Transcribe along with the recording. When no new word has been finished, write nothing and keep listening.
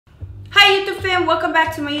YouTube fam, welcome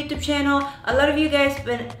back to my YouTube channel. A lot of you guys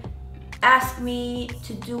been asking me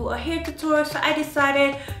to do a hair tutorial, so I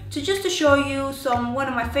decided to show you one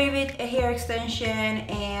of my favorite hair extension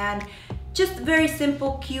and just very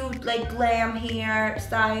simple, cute, like glam hair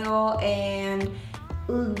style, and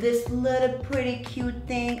this little pretty cute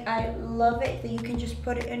thing. I love it that you can just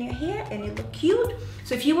put it in your hair and it look cute.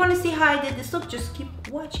 So if you want to see how I did this look, just keep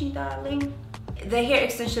watching, darling. The hair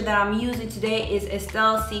extension that I'm using today is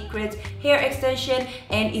Estelle Secrets hair extension,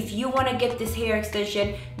 and if you want to get this hair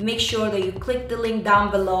extension, make sure that you click the link down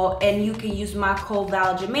below and you can use my code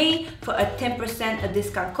ValJermaine for a 10%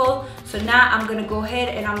 discount code. So now I'm gonna go ahead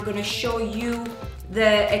and I'm gonna show you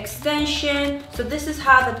the extension. So this is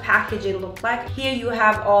how the packaging looks like. Here you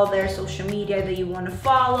have all their social media that you want to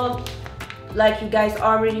follow. Like you guys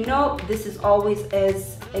already know, this is always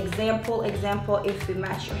as example if we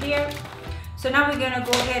match your hair. So now we're gonna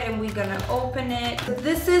go ahead and we're gonna open it.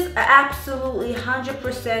 This is absolutely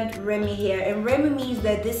 100% Remy hair, and Remy means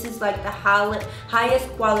that this is like the highest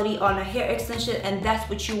quality on a hair extension, and that's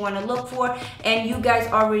what you wanna look for. And you guys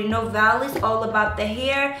already know Val is all about the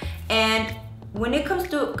hair, and when it comes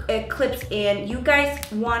to clips in, you guys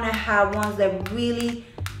wanna have ones that really,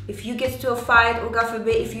 if you get to a fight, or God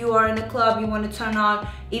forbid, if you are in the club, you wanna turn on,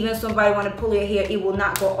 even somebody wanna pull your hair, it will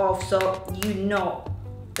not go off. So you know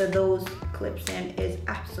that those clips in is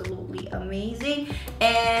absolutely amazing.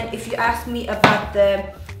 And if you ask me about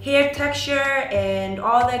the hair texture and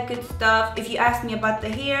all that good stuff, if you ask me about the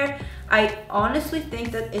hair, I honestly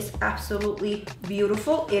think that it's absolutely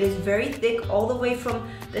beautiful. It is very thick all the way from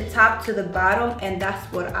the top to the bottom, and that's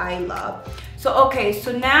what I love. So okay,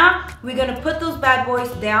 so now we're gonna put those bad boys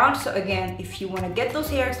down. So again, if you want to get those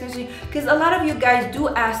hair extensions, because a lot of you guys do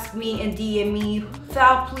ask me and DM me,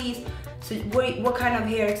 Val, please, so what kind of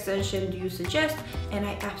hair extension do you suggest? And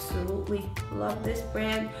I absolutely love this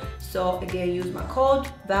brand. So again, use my code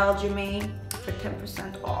ValJermaine for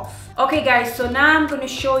 10% off. Okay guys, so now I'm gonna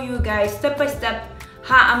show you guys step by step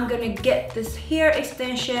how I'm gonna get this hair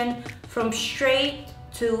extension from straight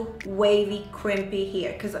to wavy crimpy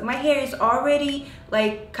hair, because my hair is already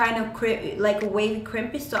like kind of like a wavy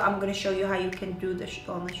crimpy. So I'm going to show you how you can do this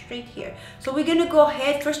on the straight hair. So we're going to go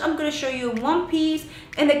ahead. First I'm going to show you one piece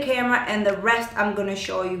in the camera, and the rest I'm going to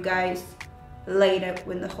show you guys later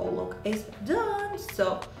when the whole look is done.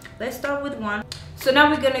 So let's start with one. So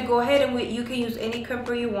now we're going to go ahead and you can use any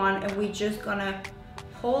crimper you want, and we're just going to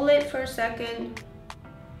hold it for a second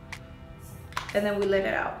and then we let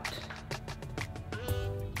it out.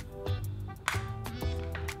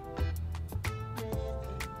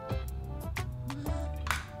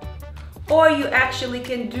 Or you actually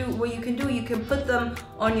can do what you can do, you can put them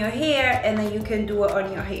on your hair and then you can do it on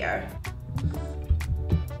your hair.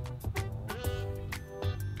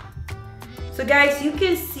 So guys, you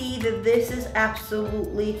can see that this is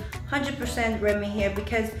absolutely 100% Remy hair,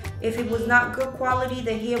 because if it was not good quality,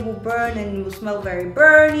 the hair will burn and it will smell very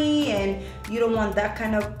burny, and you don't want that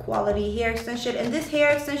kind of quality hair extension. And this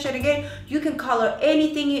hair extension, again, you can color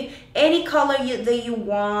anything, any color that you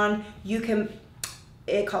want. You can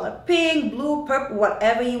color pink, blue, purple,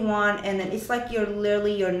 whatever you want, and then it's like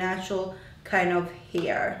literally your natural kind of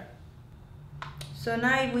hair. So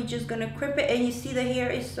now we're just gonna crimp it, and you see the hair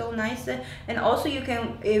is so nice. And also you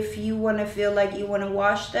can, if you want to feel like you want to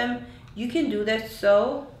wash them, you can do that.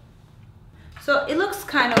 So it looks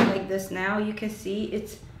kind of like this now. You can see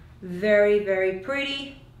it's very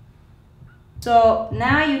pretty. So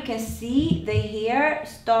now you can see the hair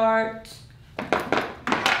start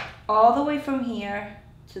all the way from here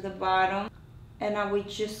to the bottom, and now we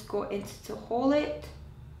just go into to hold it,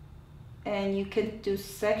 and you can do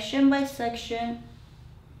section by section,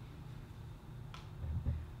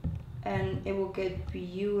 and it will get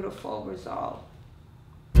beautiful result.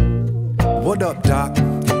 What up, doc?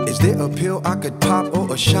 Is there a pill I could pop,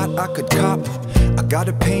 or a shot I could cop? I got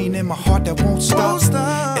a pain in my heart that won't stop.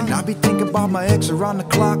 And I be thinking about my ex around the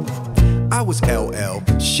clock. I was LL,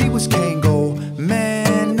 she was Kango.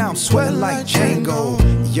 Man, now I'm sweating like Django.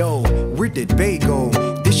 Yo, where did Bae go?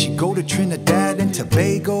 Did she go to Trinidad and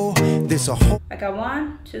Tobago? There's a whole... I got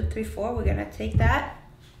 1, 2, 3, 4. We're gonna take that,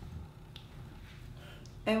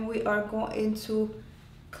 and we are going to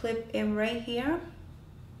clip in right here.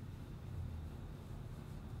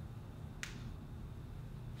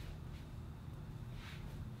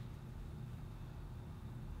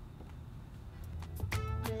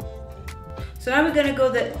 So now we're gonna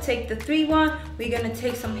go take the 3 one. We're gonna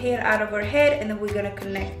take some hair out of her head, and then we're gonna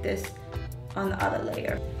connect this on the other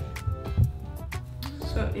layer.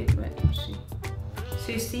 So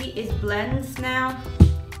you see it blends now.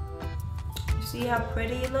 You see how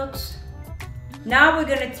pretty it looks? Now we're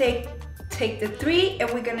gonna take take the 3 and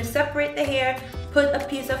we're gonna separate the hair, put a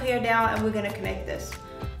piece of hair down, and we're gonna connect this.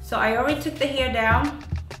 So I already took the hair down,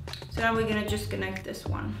 so now we're gonna just connect this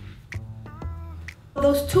one.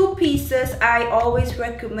 Those 2 pieces, I always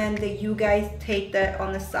recommend that you guys take that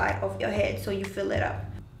on the side of your head so you fill it up.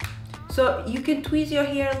 So you can tweeze your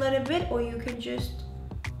hair a little bit, or you can just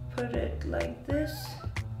put it like this.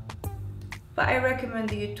 But I recommend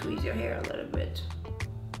that you tweeze your hair a little bit.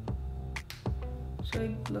 So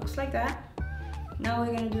it looks like that. Now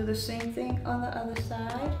we're gonna do the same thing on the other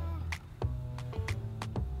side.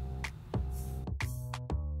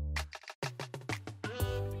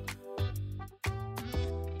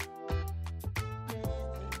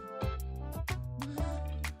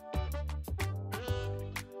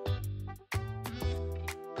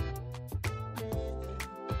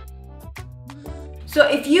 So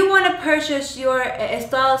if you want to purchase your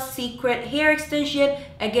Estelle Secret hair extension,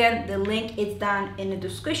 again, the link is down in the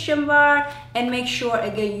description bar. And make sure,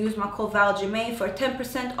 again, use my code ValJermaine for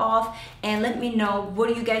 10% off. And let me know, what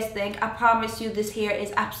do you guys think? I promise you this hair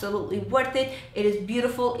is absolutely worth it. It is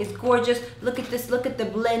beautiful, it's gorgeous. Look at this, look at the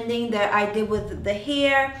blending that I did with the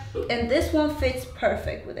hair. And this one fits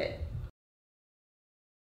perfect with it.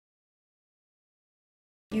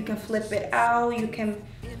 You can flip it out, you can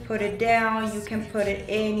put it down, you can put it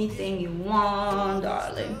anything you want,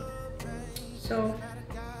 darling. So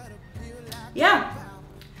yeah,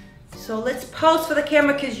 so let's pose for the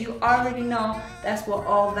camera, because you already know that's what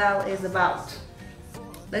all Val is about.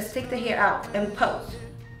 Let's take the hair out and pose.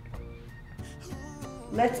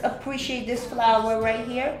 Let's appreciate this flower right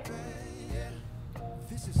here.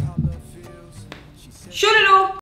 Shoot it all.